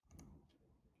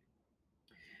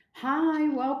Hi,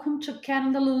 welcome to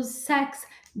Candalou's Sex,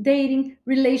 Dating,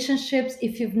 Relationships.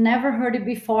 If you've never heard it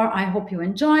before, I hope you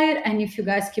enjoy it. And if you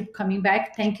guys keep coming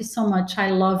back, thank you so much.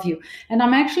 I love you. And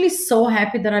I'm actually so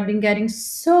happy that I've been getting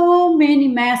so many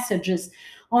messages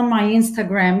on my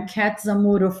Instagram, Kat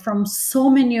Zamuro, from so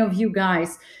many of you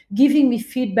guys giving me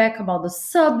feedback about the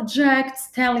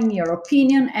subjects, telling me your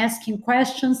opinion, asking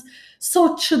questions.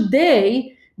 So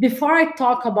today, before I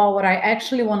talk about what I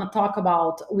actually want to talk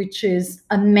about, which is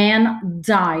a man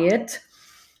diet,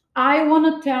 I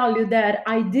want to tell you that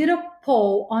I did a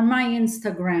poll on my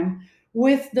Instagram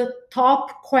with the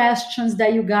top questions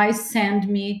that you guys send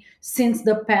me since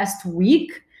the past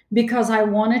week because I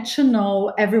wanted to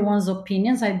know everyone's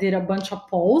opinions. I did a bunch of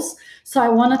polls. So I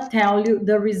want to tell you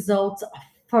the results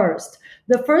first.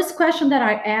 The first question that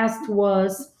I asked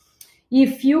was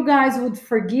if you guys would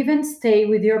forgive and stay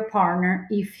with your partner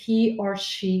if he or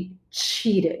she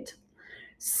cheated.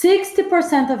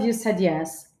 60% of you said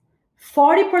yes.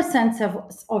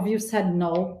 40% of you said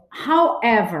no.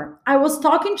 However, I was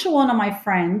talking to one of my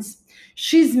friends.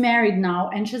 She's married now,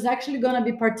 and she's actually going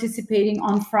to be participating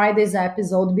on Friday's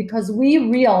episode because we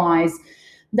realize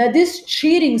that this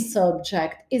cheating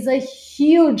subject is a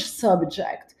huge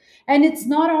subject. And it's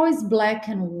not always black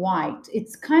and white,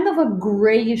 it's kind of a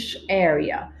grayish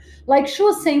area. Like she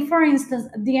was saying, for instance,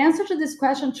 the answer to this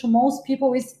question to most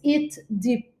people is it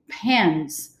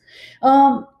depends.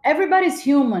 Everybody's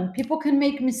human. People can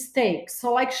make mistakes.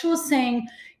 So, like she was saying,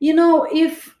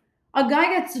 if a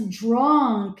guy gets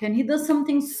drunk and he does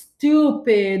something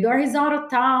stupid, or he's out of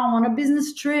town on a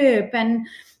business trip, and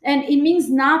it means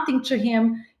nothing to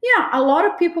him, yeah, a lot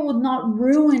of people would not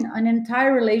ruin an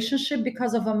entire relationship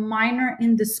because of a minor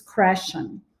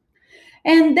indiscretion.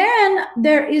 And then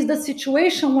there is the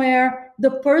situation where the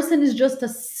person is just a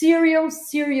serial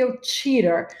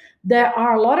cheater. There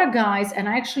are a lot of guys, and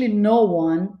I actually know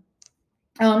one.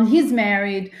 He's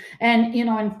married, and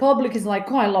in public he's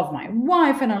like, "Oh, I love my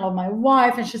wife, and I love my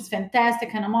wife, and she's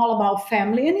fantastic, and I'm all about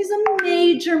family." And he's a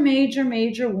major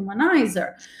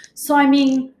womanizer. So I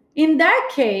mean, in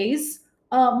that case,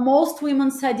 most women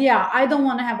said, yeah, I don't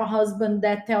want to have a husband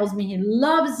that tells me he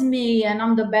loves me and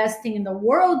I'm the best thing in the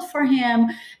world for him.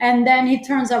 And then he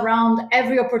turns around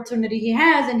every opportunity he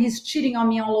has and he's cheating on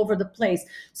me all over the place.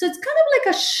 So it's kind of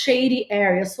like a shady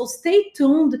area. So stay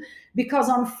tuned because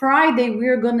on Friday,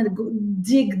 we're going to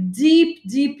dig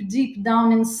deep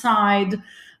down inside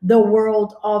the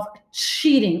world of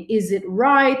cheating. Is it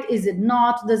right? Is it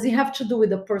not? Does it have to do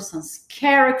with the person's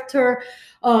character?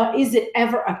 Is it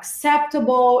ever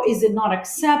acceptable? Is it not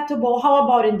acceptable? How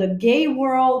about in the gay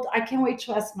world? I can't wait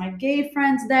to ask my gay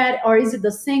friends that. Or is it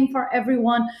the same for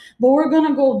everyone? But we're going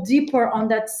to go deeper on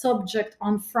that subject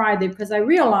on Friday because I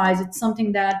realize it's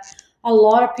something that a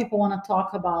lot of people want to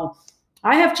talk about.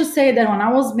 I have to say that when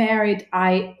I was married,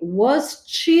 I was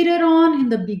cheated on in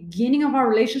the beginning of our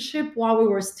relationship while we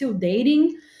were still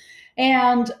dating.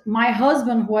 And my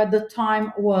husband, who at the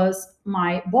time was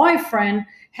my boyfriend,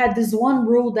 had this one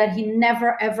rule that he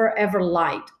never, ever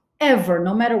lied, ever,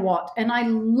 no matter what. And I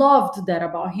loved that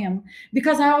about him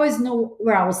because I always knew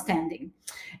where I was standing.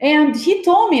 And he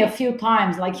told me a few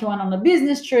times, like he went on a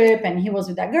business trip and he was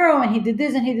with that girl and he did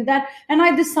this and he did that. And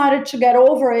I decided to get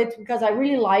over it because I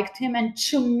really liked him. And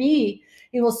to me,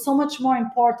 it was so much more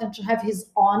important to have his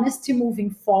honesty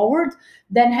moving forward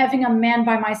than having a man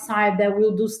by my side that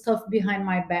will do stuff behind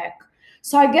my back.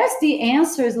 So I guess the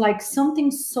answer is like something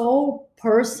so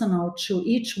personal to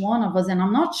each one of us. And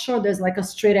I'm not sure there's like a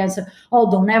straight answer. Oh,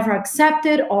 don't ever accept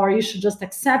it, or you should just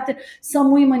accept it.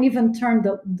 Some women even turn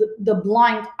the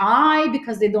blind eye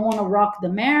because they don't want to rock the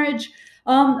marriage.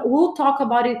 We'll talk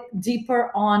about it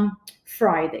deeper on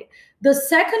Friday. The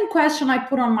second question I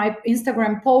put on my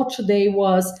Instagram poll today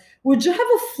was, would you have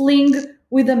a fling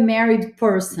with a married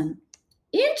person?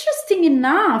 Interesting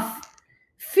enough,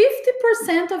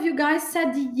 50% of you guys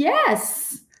said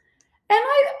yes. And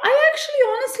I actually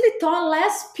honestly thought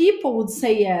less people would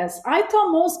say yes. I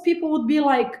thought most people would be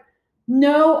like,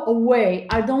 no way,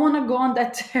 I don't want to go on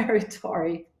that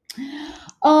territory.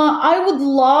 I would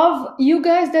love you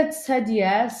guys that said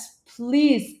yes,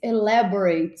 please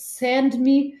elaborate. Send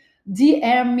me,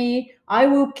 DM me. I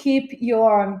will keep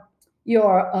your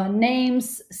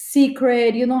names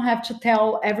secret. You don't have to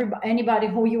tell anybody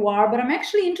who you are, but I'm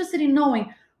actually interested in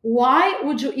knowing, why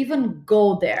would you even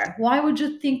go there? Why would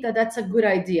you think that that's a good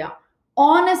idea?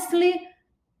 Honestly,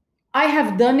 I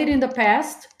have done it in the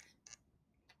past.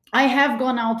 I have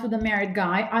gone out with a married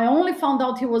guy. I only found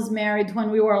out he was married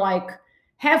when we were like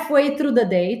halfway through the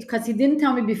date because he didn't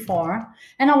tell me before.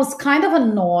 And I was kind of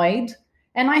annoyed.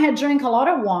 And I had drank a lot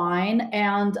of wine.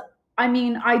 And I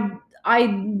mean, I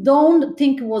don't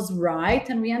think it was right,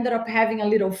 and we ended up having a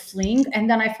little fling, and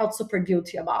then I felt super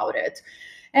guilty about it.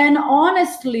 And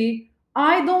honestly,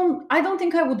 I don't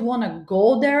think I would want to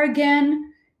go there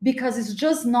again, because it's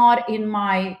just not in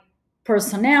my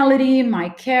personality, my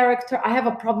character. I have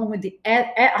a problem with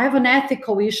I have an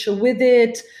ethical issue with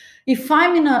it. If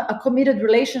I'm in a committed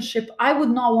relationship, I would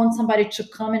not want somebody to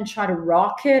come and try to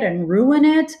rock it and ruin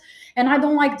it. And I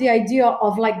don't like the idea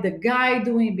of like the guy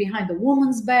doing it behind the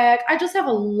woman's back. I just have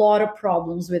a lot of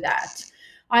problems with that.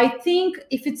 I think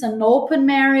if it's an open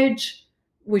marriage,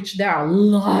 which there are a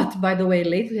lot, by the way,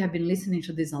 lately I've been listening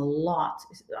to this a lot,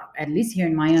 at least here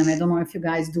in Miami. I don't know if you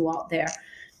guys do out there.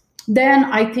 Then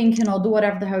I think, do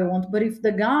whatever the hell you want. But if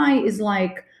the guy is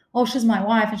like, oh, she's my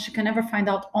wife and she can never find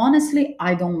out, honestly,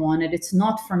 I don't want it. It's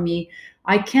not for me.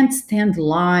 I can't stand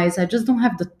lies. I just don't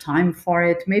have the time for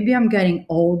it. Maybe I'm getting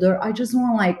older. I just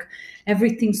want like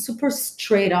everything super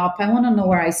straight up. I want to know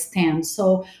where I stand.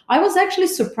 So I was actually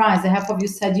surprised that half of you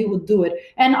said you would do it.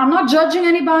 And I'm not judging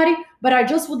anybody, but I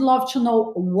just would love to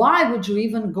know, why would you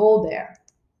even go there?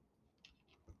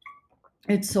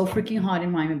 It's so freaking hot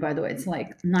in Miami, by the way. It's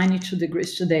like 92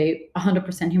 degrees today,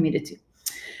 100% humidity.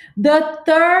 The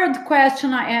third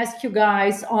question I asked you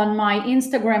guys on my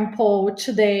Instagram poll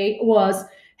today was,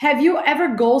 have you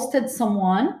ever ghosted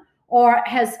someone, or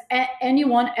has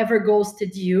anyone ever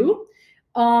ghosted you?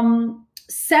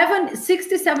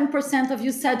 67% of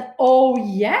you said, oh,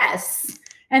 yes.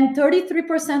 And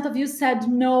 33% of you said,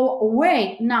 no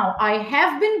way. Now, I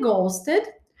have been ghosted,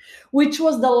 which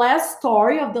was the last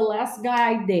story of the last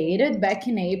guy I dated back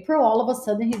in April. All of a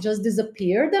sudden, he just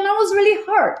disappeared, and I was really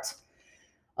hurt.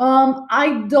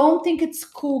 I don't think it's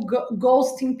cool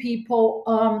ghosting people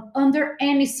under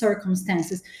any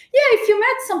circumstances. Yeah, if you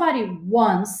met somebody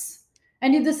once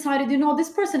and you decided, this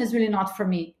person is really not for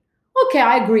me. Okay,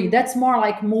 I agree. That's more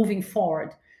like moving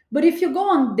forward. But if you go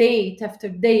on date after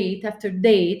date after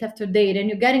date after date and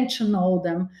you're getting to know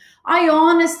them, I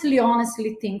honestly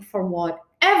think, for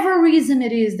whatever reason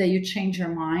it is that you change your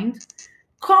mind,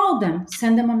 call them,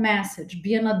 send them a message,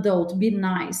 be an adult, be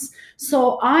nice.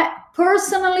 So I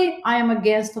am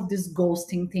against of this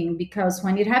ghosting thing, because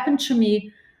when it happened to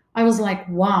me, I was like,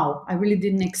 wow, I really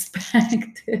didn't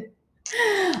expect it.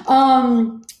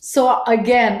 So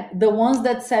again, the ones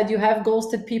that said you have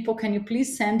ghosted people, can you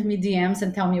please send me DMs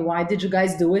and tell me, why did you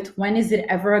guys do it? When is it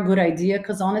ever a good idea?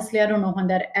 Because honestly, I don't know when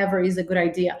that ever is a good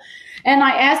idea. And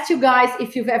I asked you guys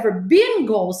if you've ever been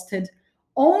ghosted.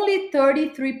 Only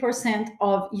 33%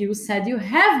 of you said you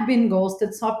have been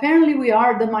ghosted. So apparently we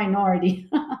are the minority.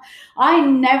 I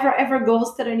never ever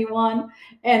ghosted anyone,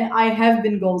 and I have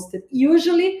been ghosted.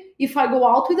 Usually, if I go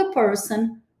out with a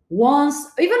person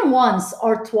once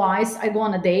or twice, I go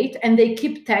on a date and they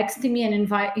keep texting me and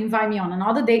invite me on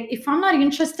another date. If I'm not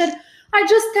interested, I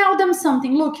just tell them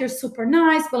something. Look, you're super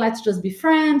nice, but let's just be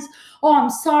friends. Oh, I'm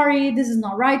sorry, this is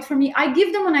not right for me. I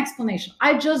give them an explanation.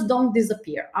 I just don't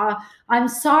disappear. I'm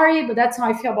sorry, but that's how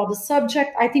I feel about the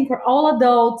subject. I think we're all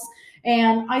adults,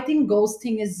 and I think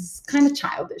ghosting is kind of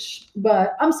childish.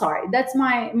 But I'm sorry, that's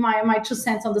my 2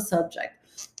 cents on the subject.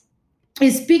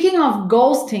 Speaking of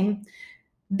ghosting,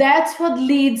 that's what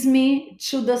leads me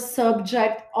to the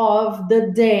subject of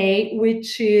the day,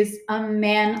 which is a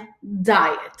man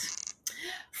diet.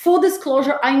 Full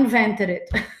disclosure, I invented it.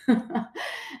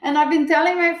 And I've been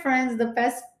telling my friends the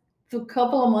past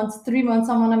couple of months, 3 months,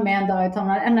 I'm on a man diet.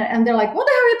 And they're like, what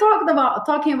the hell are you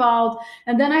talking about?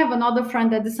 And then I have another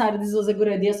friend that decided this was a good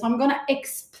idea. So I'm going to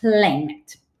explain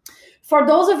it. For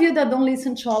those of you that don't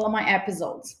listen to all of my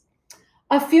episodes,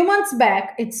 a few months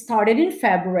back, it started in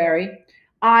February,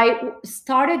 I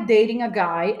started dating a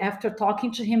guy after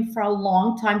talking to him for a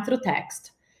long time through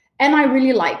text. And I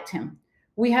really liked him.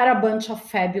 We had a bunch of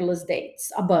fabulous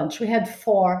dates, We had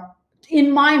 4,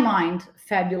 in my mind,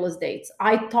 fabulous dates.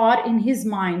 I thought in his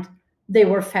mind, they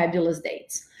were fabulous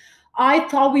dates. I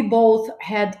thought we both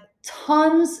had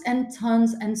tons and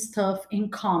tons and stuff in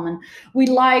common. We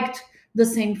liked the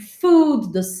same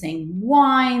food, the same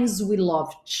wines. We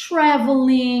loved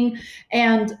traveling,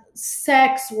 and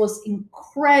sex was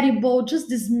incredible. Just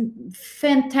this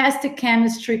fantastic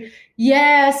chemistry.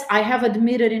 Yes, I have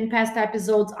admitted in past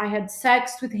episodes I had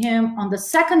sex with him on the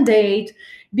second date,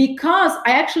 because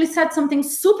I actually said something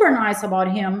super nice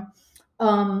about him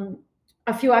a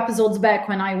few episodes back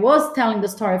when I was telling the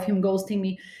story of him ghosting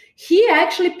me. He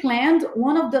actually planned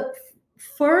one of the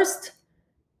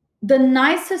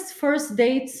nicest first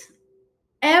dates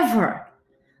ever.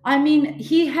 I mean,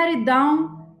 he had it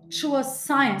down to a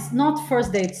science. Not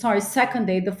first date, sorry, second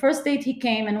date. The first date he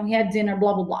came and we had dinner,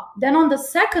 blah, blah, blah. Then on the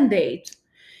second date,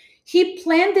 he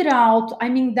planned it out, I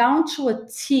mean, down to a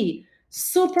T.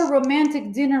 super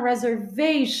romantic dinner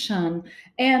reservation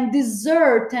and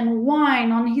dessert and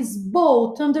wine on his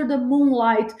boat under the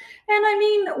moonlight. And I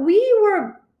mean,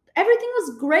 everything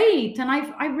was great. And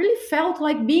I really felt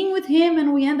like being with him.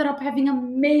 And we ended up having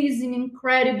amazing,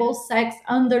 incredible sex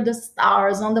under the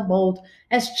stars on the boat.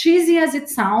 As cheesy as it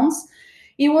sounds,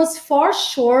 it was for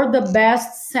sure the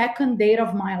best second date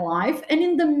of my life. And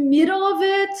in the middle of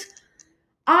it,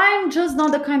 I'm just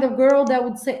not the kind of girl that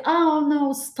would say, oh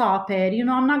no, stop it.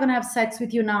 I'm not going to have sex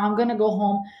with you now. I'm going to go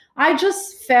home. I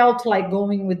just felt like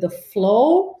going with the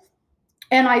flow.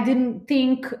 And I didn't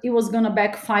think it was going to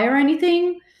backfire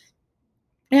anything.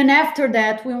 And after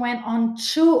that, we went on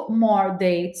 2 more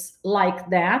dates like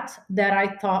that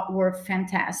I thought were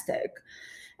fantastic.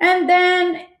 And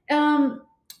then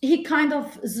he kind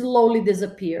of slowly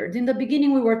disappeared. In the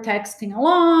beginning, we were texting a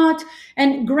lot.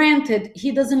 And granted,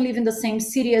 he doesn't live in the same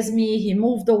city as me. He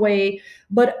moved away.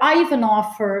 But I even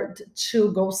offered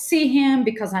to go see him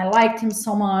because I liked him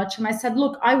so much. And I said,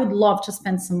 look, I would love to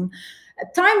spend some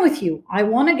time with you. I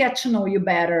want to get to know you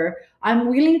better. I'm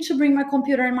willing to bring my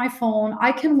computer and my phone.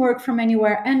 I can work from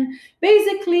anywhere. And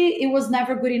basically, it was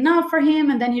never good enough for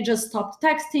him. And then he just stopped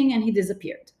texting and he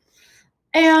disappeared.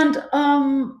 And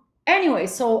anyway,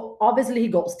 so obviously he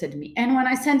ghosted me. And when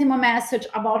I sent him a message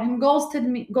about him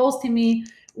ghosting me,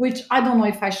 which I don't know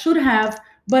if I should have,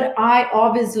 but I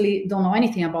obviously don't know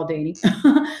anything about dating.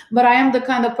 But I am the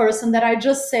kind of person that I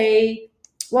just say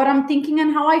what I'm thinking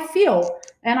and how I feel.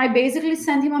 And I basically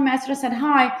sent him a message. I said,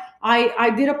 hi, I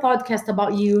did a podcast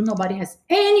about you. Nobody has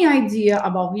any idea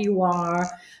about who you are.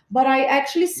 But I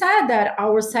actually said that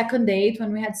our second date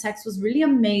when we had sex was really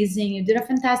amazing. You did a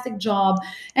fantastic job.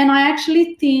 And I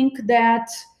actually think that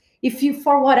if you,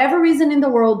 for whatever reason in the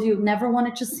world, you never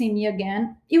wanted to see me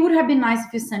again, it would have been nice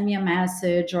if you sent me a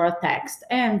message or a text.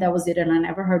 And that was it. And I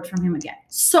never heard from him again.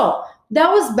 So that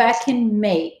was back in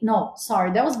May. No,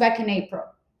 sorry, that was back in April.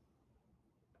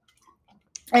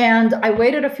 And I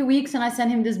waited a few weeks and I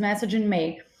sent him this message in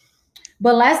May.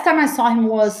 But last time I saw him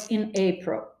was in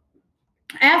April.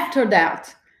 After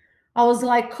that, I was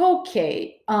like,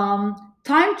 okay,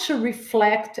 time to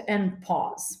reflect and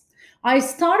pause. I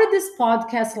started this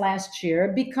podcast last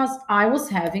year because I was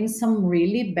having some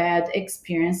really bad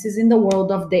experiences in the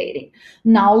world of dating.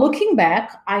 Now, looking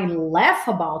back, I laugh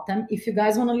about them. If you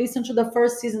guys want to listen to the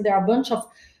first season, there are a bunch of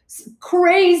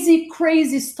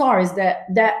crazy stories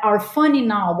that are funny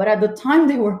now, but at the time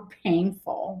they were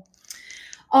painful.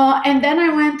 And then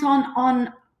I went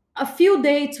on a few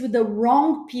dates with the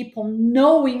wrong people,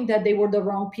 knowing that they were the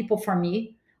wrong people for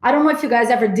me. I don't know if you guys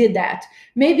ever did that.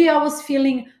 Maybe I was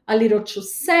feeling a little too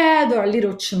sad or a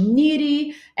little too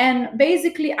needy. And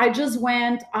basically, I just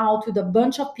went out with a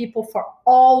bunch of people for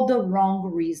all the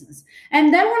wrong reasons.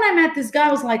 And then when I met this guy,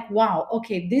 I was like, wow,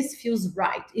 okay, this feels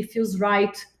right. It feels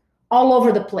right all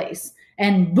over the place.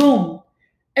 And boom,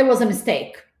 it was a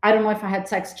mistake. I don't know if I had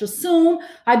sex too soon.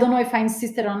 I don't know if I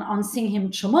insisted on seeing him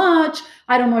too much.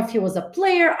 I don't know if he was a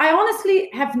player. I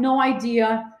honestly have no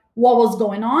idea what was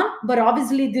going on, but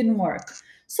obviously it didn't work.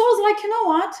 So I was like, you know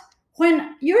what?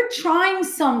 When you're trying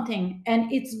something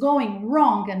and it's going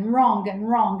wrong,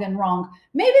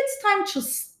 maybe it's time to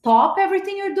stop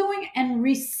everything you're doing and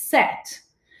reset.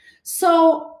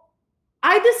 So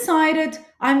I decided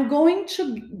I'm going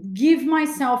to give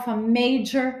myself a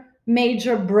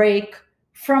major break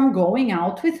from going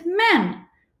out with men.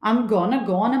 I'm gonna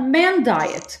go on a man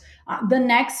diet. The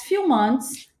next few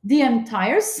months, the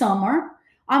entire summer,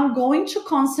 I'm going to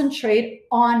concentrate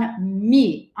on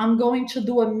me. I'm going to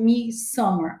do a me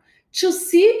summer to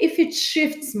see if it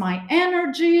shifts my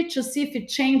energy, to see if it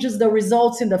changes the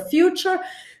results in the future.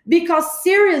 Because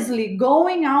seriously,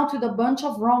 going out with a bunch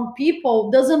of wrong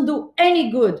people doesn't do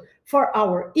any good for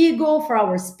our ego, for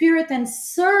our spirit, and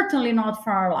certainly not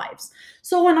for our lives.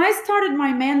 So when I started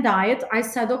my man diet, I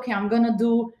said, okay, I'm going to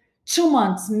do 2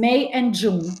 months, May and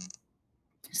June.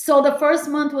 So the first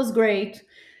month was great.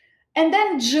 And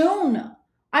then June,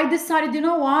 I decided, you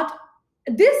know what?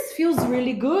 This feels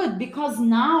really good because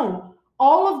now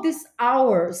all of these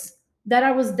hours that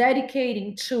I was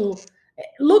dedicating to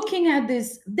looking at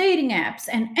these dating apps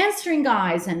and answering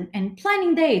guys and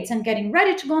planning dates and getting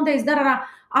ready to go on dates,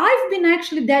 I've been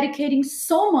actually dedicating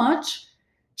so much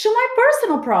to my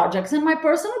personal projects, and my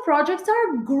personal projects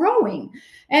are growing.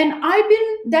 And I've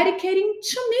been dedicating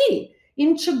to me,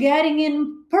 into getting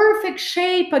in perfect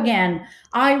shape again.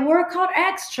 I work out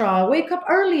extra, I wake up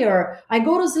earlier, I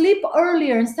go to sleep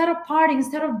earlier instead of partying,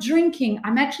 instead of drinking.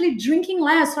 I'm actually drinking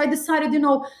less. So I decided,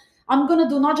 I'm going to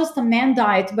do not just a man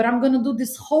diet, but I'm going to do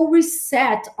this whole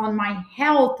reset on my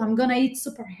health. I'm going to eat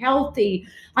super healthy.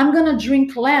 I'm going to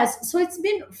drink less. So it's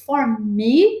been, for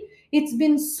me, It's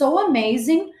been so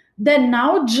amazing that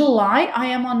now July, I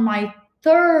am on my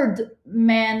third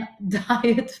man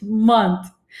diet month.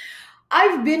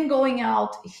 I've been going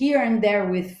out here and there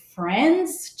with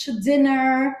friends to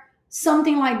dinner,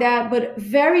 something like that, but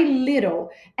very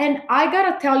little. And I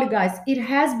gotta tell you guys, it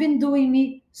has been doing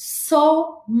me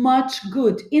so much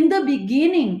good. In the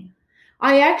beginning,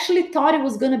 I actually thought it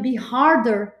was gonna be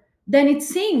harder than it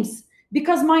seems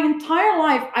because my entire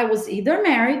life I was either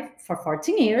married for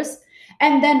 14 years,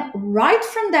 and then right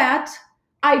from that,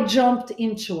 I jumped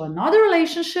into another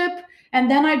relationship, and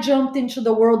then I jumped into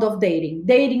the world of dating.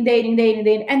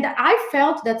 And I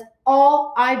felt that's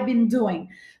all I've been doing,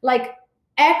 like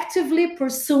actively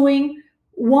pursuing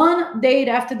one date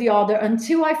after the other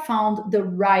until I found the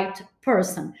right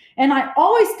person. And I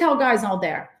always tell guys out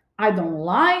there, I don't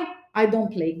lie, I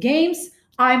don't play games.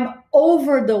 I'm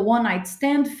over the one night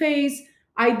stand phase.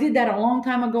 I did that a long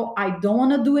time ago. I don't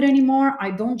want to do it anymore. I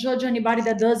don't judge anybody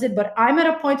that does it, but I'm at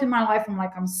a point in my life, I'm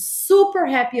like, I'm super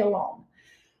happy alone.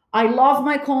 I love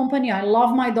my company. I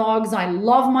love my dogs. I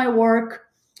love my work.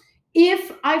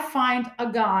 If I find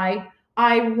a guy,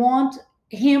 I want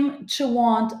him to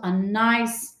want a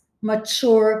nice,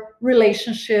 mature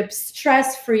relationship,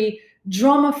 stress free,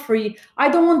 drama free. I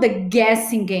don't want the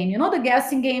guessing game. You know, the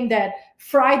guessing game that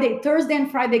Thursday and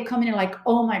Friday come in and like,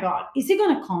 oh my God, is he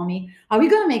going to call me? Are we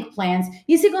going to make plans?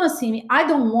 Is he going to see me? I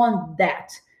don't want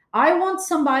that. I want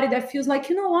somebody that feels like,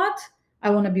 you know what? I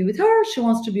want to be with her. She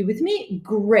wants to be with me.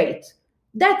 Great.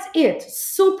 That's it.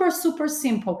 Super, super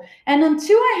simple. And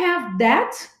until I have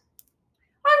that,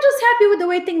 I'm just happy with the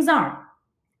way things are.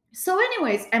 So,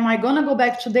 anyways, am I going to go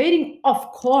back to dating?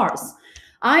 Of course.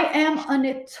 I am an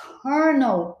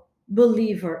eternal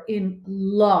believer in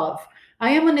love.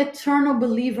 I am an eternal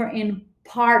believer in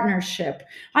partnership.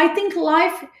 I think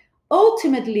life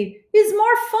ultimately is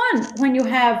more fun when you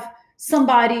have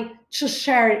somebody to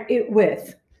share it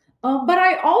with. But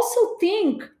I also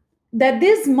think that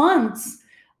these months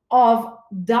of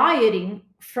dieting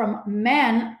from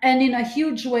men and in a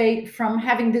huge way from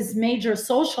having this major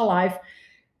social life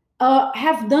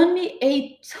have done me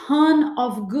a ton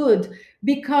of good,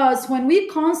 because when we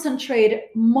concentrate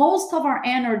most of our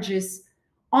energies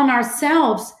on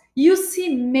ourselves, you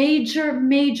see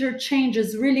major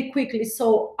changes really quickly.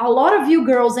 So a lot of you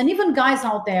girls and even guys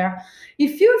out there,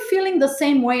 if you're feeling the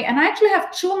same way, and I actually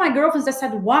have two of my girlfriends that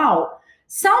said, wow,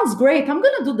 sounds great, I'm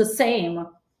gonna do the same.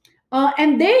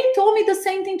 And they told me the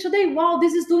same thing today. Wow,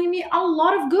 this is doing me a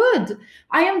lot of good.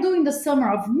 I am doing the summer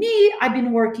of me. I've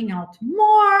been working out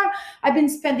more. I've been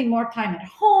spending more time at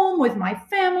home with my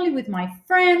family, with my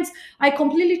friends. I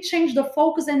completely changed the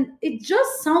focus, and it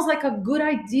just sounds like a good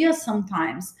idea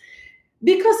sometimes.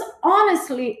 Because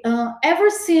honestly, ever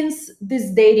since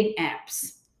these dating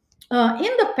apps,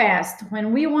 in the past,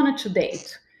 when we wanted to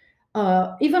date,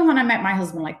 even when I met my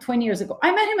husband like 20 years ago,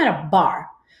 I met him at a bar.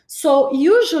 So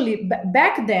usually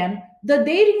back then, the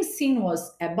dating scene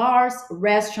was at bars,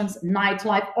 restaurants,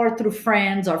 nightlife, or through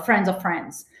friends or friends of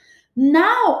friends.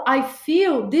 Now I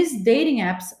feel these dating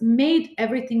apps made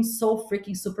everything so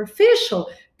freaking superficial.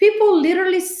 People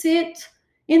literally sit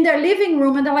in their living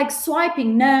room and they're like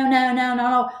swiping, no.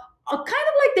 Kind of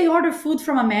like they order food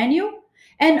from a menu.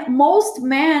 And most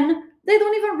men, they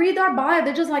don't even read our bio.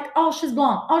 They're just like, oh, she's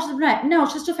blonde. Oh, she's brunette. No,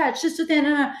 she's too fat. She's too thin.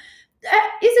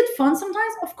 Is it fun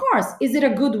sometimes? Of course. Is it a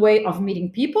good way of meeting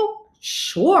people?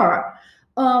 Sure.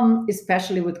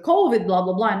 Especially with COVID, blah,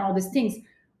 blah, blah, and all these things.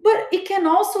 But it can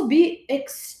also be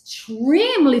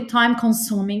extremely time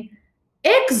consuming,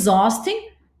 exhausting,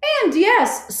 and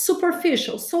yes,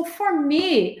 superficial. So for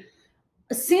me,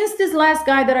 since this last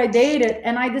guy that I dated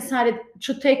and I decided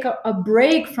to take a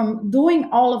break from doing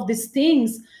all of these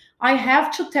things, I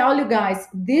have to tell you guys,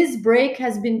 this break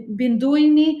has been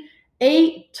doing me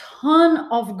a ton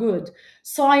of good.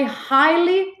 So I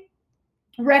highly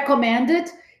recommend it.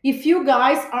 If you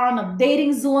guys are on a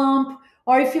dating slump,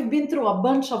 or if you've been through a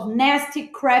bunch of nasty,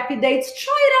 crappy dates,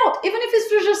 try it out, even if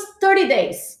it's for just 30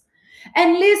 days.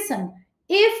 And listen,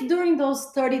 if during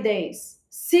those 30 days,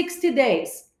 60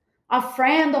 days, a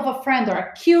friend of a friend or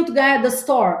a cute guy at the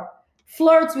store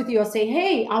flirts with you or say,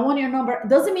 hey, I want your number,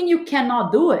 doesn't mean you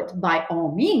cannot do it. By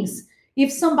all means,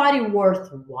 if somebody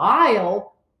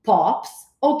worthwhile pops,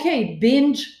 okay,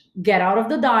 binge, get out of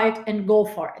the diet and go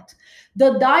for it.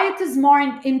 The diet is more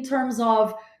in terms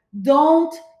of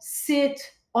don't sit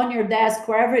on your desk,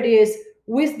 wherever it is,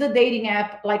 with the dating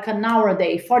app like an hour a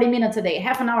day, 40 minutes a day,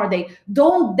 half an hour a day.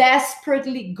 Don't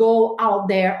desperately go out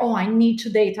there. Oh, I need to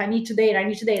date. I need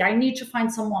to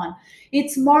find someone.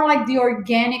 It's more like the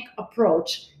organic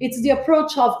approach. It's the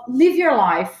approach of live your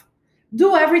life,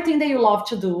 do everything that you love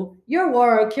to do, your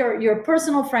work, your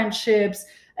personal friendships,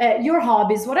 your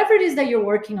hobbies, whatever it is that you're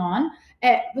working on,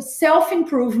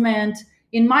 self-improvement.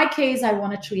 In my case, I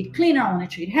wanted to eat cleaner, I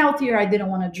wanted to eat healthier, I didn't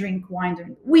want to drink wine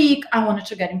during the week, I wanted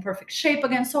to get in perfect shape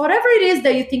again. So whatever it is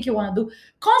that you think you want to do,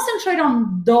 concentrate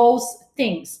on those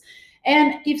things.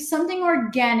 And if something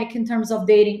organic in terms of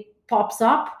dating pops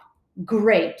up,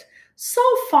 great. So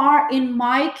far, in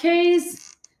my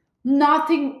case,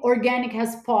 nothing organic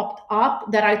has popped up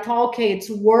that I thought, okay, it's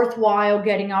worthwhile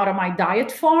getting out of my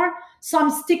diet for. So I'm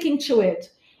sticking to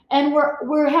it. And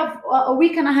we have a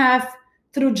week and a half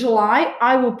through July.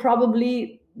 I will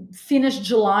probably finish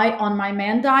July on my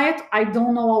man diet. I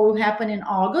don't know what will happen in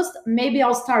August. Maybe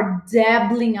I'll start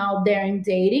dabbling out there in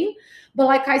dating. But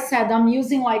like I said, I'm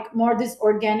using like more this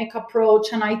organic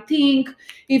approach. And I think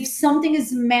if something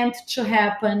is meant to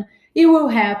happen, it will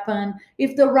happen.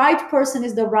 If the right person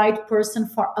is the right person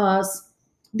for us,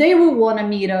 they will want to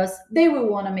meet us. They will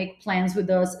want to make plans with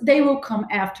us. They will come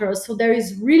after us. So there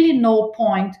is really no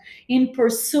point in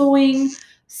pursuing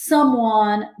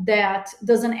someone that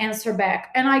doesn't answer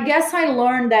back. And I guess I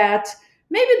learned that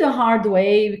maybe the hard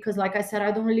way, because like I said,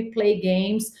 I don't really play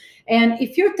games. And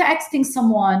if you're texting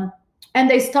someone and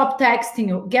they stop texting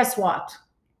you, guess what?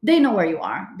 They know where you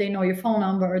are. They know your phone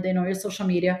number, they know your social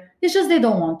media. It's just they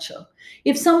don't want to.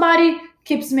 If somebody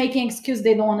keeps making excuse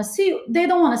they don't want to see you, they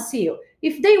don't want to see you.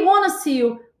 If they want to see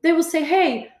you, they will say,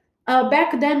 hey,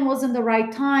 back then wasn't the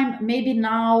right time. Maybe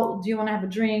now, do you want to have a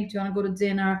drink? Do you want to go to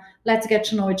dinner? Let's get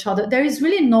to know each other. There is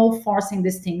really no forcing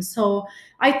this thing. So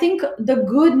I think the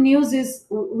good news is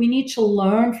we need to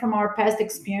learn from our past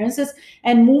experiences,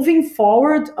 and moving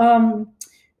forward,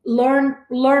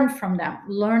 learn from them,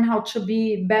 learn how to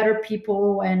be better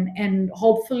people, and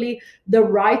hopefully the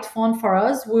right one for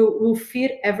us will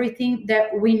fit everything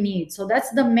that we need. So that's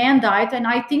the man diet. And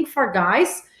I think for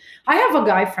guys, I have a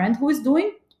guy friend who is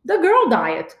doing the girl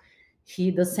diet. He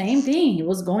the same thing, he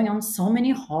was going on so many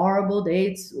horrible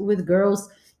dates with girls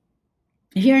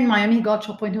here in Miami. He got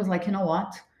to a point, he was like, you know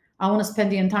what, I want to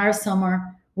spend the entire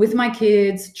summer with my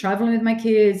kids, traveling with my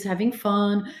kids, having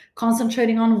fun,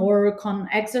 concentrating on work, on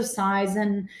exercise,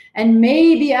 and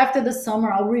maybe after the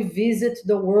summer I'll revisit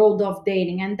the world of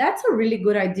dating. And that's a really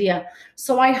good idea.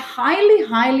 So I highly,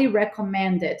 highly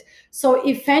recommend it. So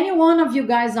if any one of you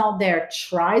guys out there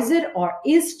tries it or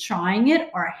is trying it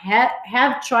or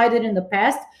have tried it in the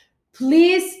past,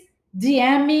 please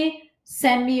DM me,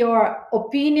 send me your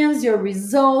opinions, your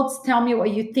results, tell me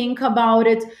what you think about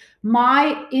it.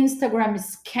 My Instagram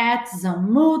is Kat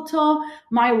Zamuto.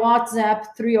 My WhatsApp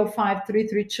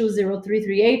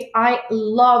 305-332-0338. I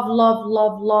love, love,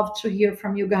 love, love to hear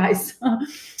from you guys.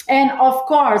 And of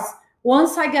course,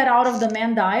 once I get out of the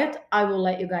man diet, I will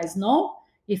let you guys know.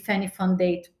 If any fun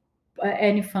date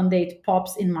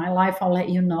pops in my life, I'll let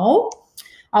you know.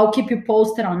 I'll keep you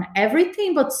posted on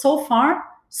everything. But so far,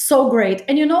 so great.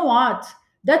 And you know what?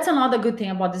 That's another good thing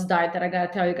about this diet that I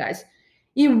gotta tell you guys.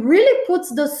 It really puts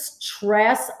the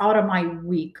stress out of my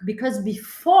week, because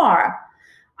before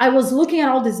I was looking at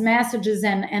all these messages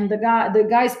and the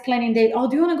guy's planning date. Oh,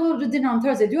 do you want to go to dinner on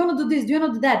Thursday? Do you want to do this? Do you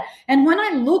want to do that? And when I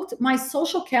looked, my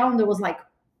social calendar was like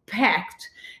packed.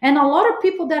 And a lot of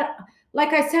people that,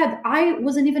 like I said, I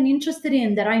wasn't even interested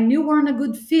in, that I knew weren't a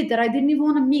good fit, that I didn't even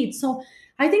want to meet. So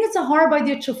I think it's a horrible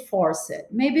idea to force it.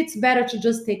 Maybe it's better to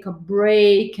just take a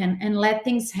break and let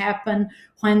things happen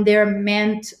when they're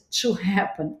meant to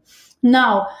happen.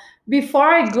 Now, before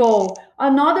I go,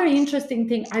 another interesting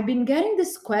thing, I've been getting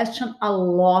this question a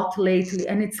lot lately,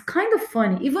 and it's kind of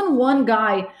funny. Even one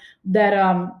guy that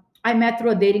I met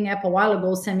through a dating app a while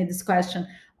ago sent me this question.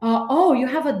 Oh, you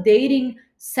have a dating,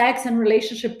 sex, and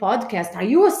relationship podcast. Are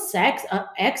you a sex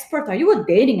expert? Are you a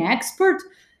dating expert?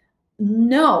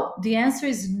 No, the answer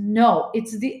is no.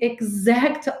 It's the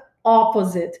exact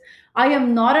opposite. I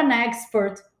am not an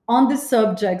expert on the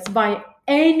subjects by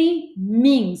any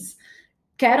means.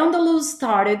 Cat on the Loose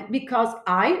started because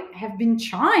I have been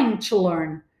trying to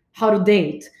learn how to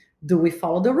date. Do we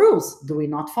follow the rules? Do we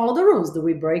not follow the rules? Do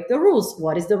we break the rules?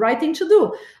 What is the right thing to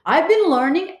do? I've been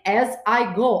learning as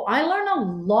I go. I learn a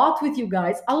lot with you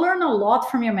guys. I learn a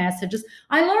lot from your messages.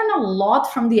 I learn a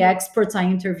lot from the experts I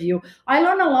interview. I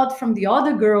learn a lot from the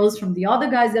other girls, from the other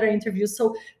guys that I interview.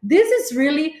 So this is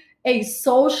really a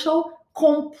social,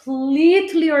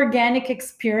 completely organic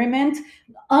experiment,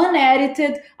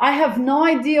 unedited. I have no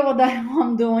idea what the hell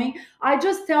I'm doing. I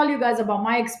just tell you guys about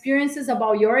my experiences,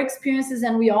 about your experiences,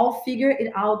 and we all figure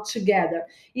it out together.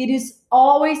 It is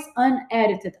always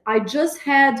unedited. I just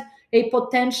had a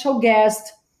potential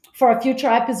guest for a future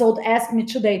episode ask me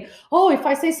today, oh, if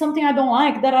I say something I don't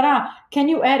like, can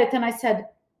you edit? And I said,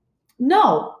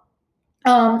 no,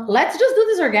 let's just do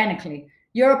this organically.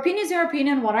 Your opinion is your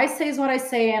opinion. What I say is what I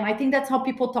say. And I think that's how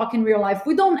people talk in real life.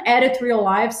 We don't edit real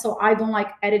life. So I don't like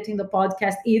editing the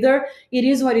podcast either. It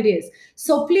is what it is.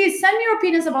 So please send me your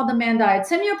opinions about the man diet.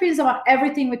 Send me your opinions about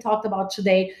everything we talked about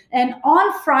today. And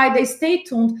on Friday, stay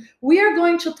tuned. We are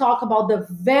going to talk about the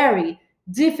very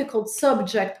difficult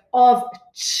subject of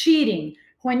cheating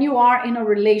when you are in a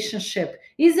relationship.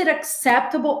 Is it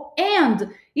acceptable? And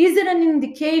is it an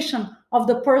indication of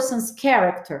the person's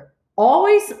character?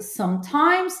 Always,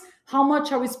 sometimes. How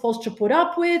much are we supposed to put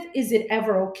up with? Is it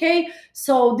ever okay?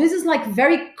 So this is like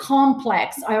very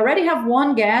complex. I already have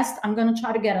one guest. I'm going to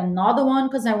try to get another one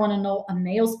because I want to know a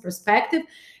male's perspective.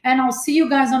 And I'll see you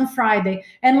guys on Friday.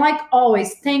 And like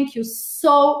always, thank you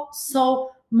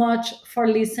so much for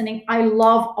listening. I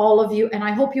love all of you and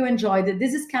I hope you enjoyed it.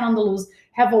 This is Ken on the Loose.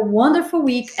 Have a wonderful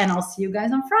week and I'll see you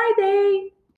guys on Friday.